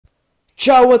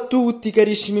Ciao a tutti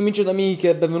carissimi amici ed amiche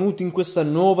e benvenuti in questa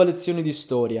nuova lezione di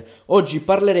storia. Oggi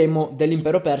parleremo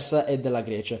dell'impero persa e della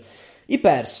Grecia.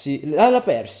 La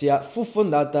Persia fu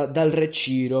fondata dal re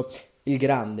Ciro il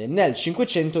Grande nel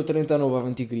 539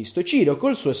 a.C. Ciro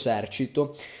col suo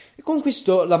esercito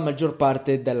conquistò la maggior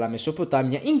parte della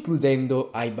Mesopotamia, includendo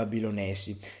ai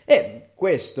babilonesi, e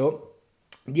questo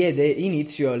diede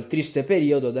inizio al triste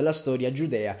periodo della storia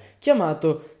giudea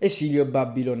chiamato esilio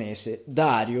babilonese.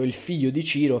 Dario, il figlio di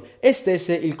Ciro,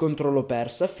 estese il controllo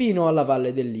persa fino alla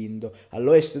valle dell'Indo,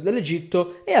 all'oest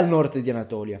dell'Egitto e al nord di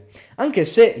Anatolia. Anche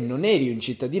se non eri un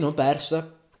cittadino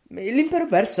persa, l'impero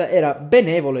persa era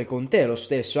benevolo con te lo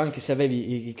stesso, anche se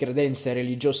avevi credenze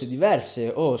religiose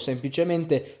diverse o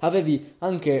semplicemente avevi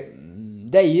anche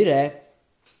dei re,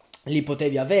 li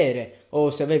potevi avere,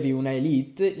 o se avevi una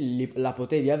elite la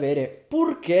potevi avere,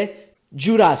 purché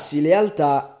giurassi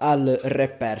lealtà al re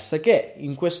persa, che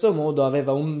in questo modo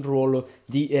aveva un ruolo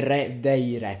di re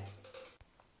dei re.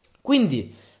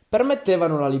 Quindi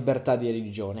permettevano la libertà di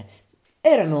religione.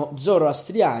 Erano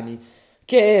zoroastriani,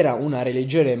 che era una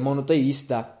religione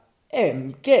monoteista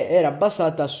e che era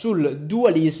basata sul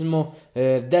dualismo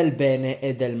del bene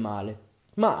e del male.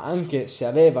 Ma anche se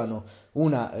avevano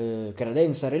una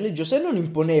credenza religiosa, non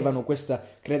imponevano questa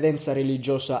credenza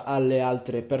religiosa alle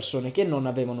altre persone che non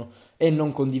avevano e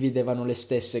non condividevano le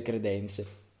stesse credenze.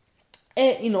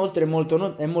 E inoltre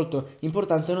è molto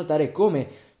importante notare come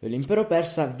l'impero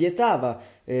persa vietava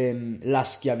la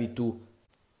schiavitù,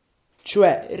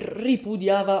 cioè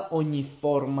ripudiava ogni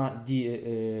forma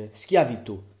di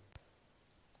schiavitù.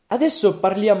 Adesso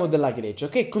parliamo della Grecia,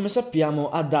 che come sappiamo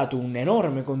ha dato un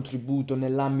enorme contributo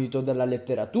nell'ambito della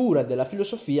letteratura, della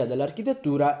filosofia,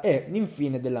 dell'architettura e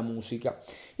infine della musica.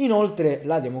 Inoltre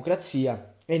la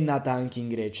democrazia è nata anche in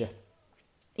Grecia.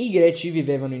 I greci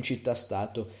vivevano in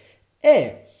città-stato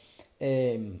e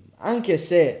anche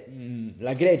se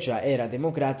la Grecia era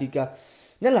democratica,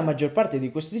 nella maggior parte di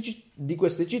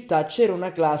queste città c'era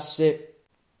una classe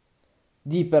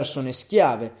di persone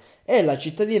schiave e la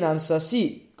cittadinanza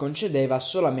si concedeva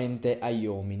solamente agli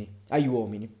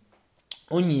uomini.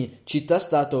 Ogni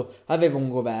città-stato aveva un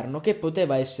governo che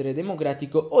poteva essere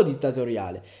democratico o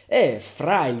dittatoriale, e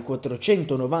fra il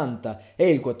 490 e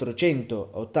il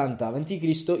 480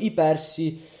 a.C. i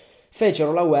persi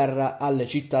fecero la guerra alle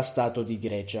città-stato di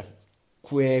Grecia.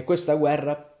 Questa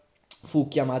guerra fu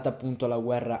chiamata appunto la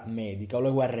guerra medica o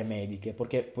le guerre mediche,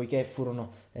 poiché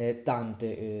furono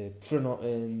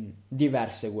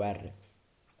diverse guerre.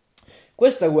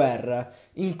 Questa guerra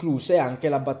incluse anche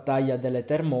la battaglia delle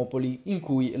Termopoli, in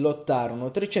cui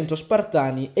lottarono 300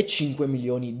 spartani e 5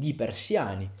 milioni di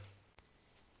persiani.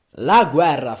 La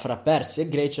guerra fra Persia e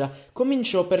Grecia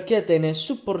cominciò perché Atene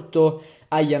supportò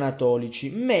agli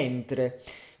anatolici, mentre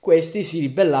questi si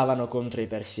ribellavano contro i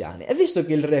persiani, e visto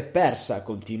che il re persa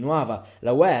continuava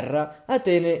la guerra,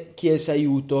 Atene chiese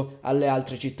aiuto alle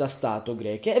altre città-stato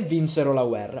greche e vinsero la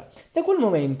guerra. Da quel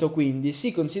momento quindi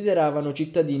si consideravano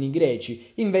cittadini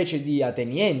greci invece di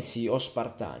ateniensi o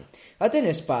spartani.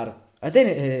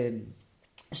 Atene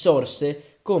sorse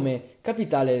come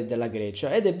capitale della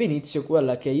Grecia ed ebbe inizio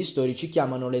quella che gli storici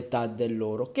chiamano l'età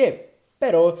dell'oro, che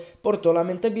però portò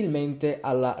lamentabilmente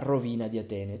alla rovina di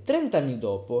Atene. 30 anni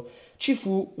dopo ci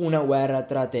fu una guerra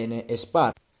tra Atene e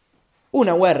Sparta,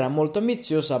 una guerra molto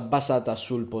ambiziosa basata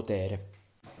sul potere.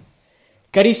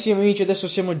 Carissimi amici, adesso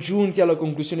siamo giunti alla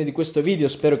conclusione di questo video,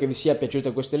 spero che vi sia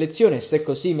piaciuta questa lezione. Se è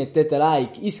così mettete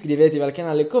like, iscrivetevi al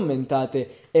canale,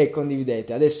 commentate e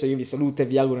condividete. Adesso io vi saluto e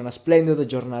vi auguro una splendida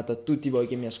giornata a tutti voi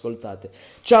che mi ascoltate.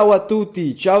 Ciao a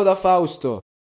tutti, ciao da Fausto!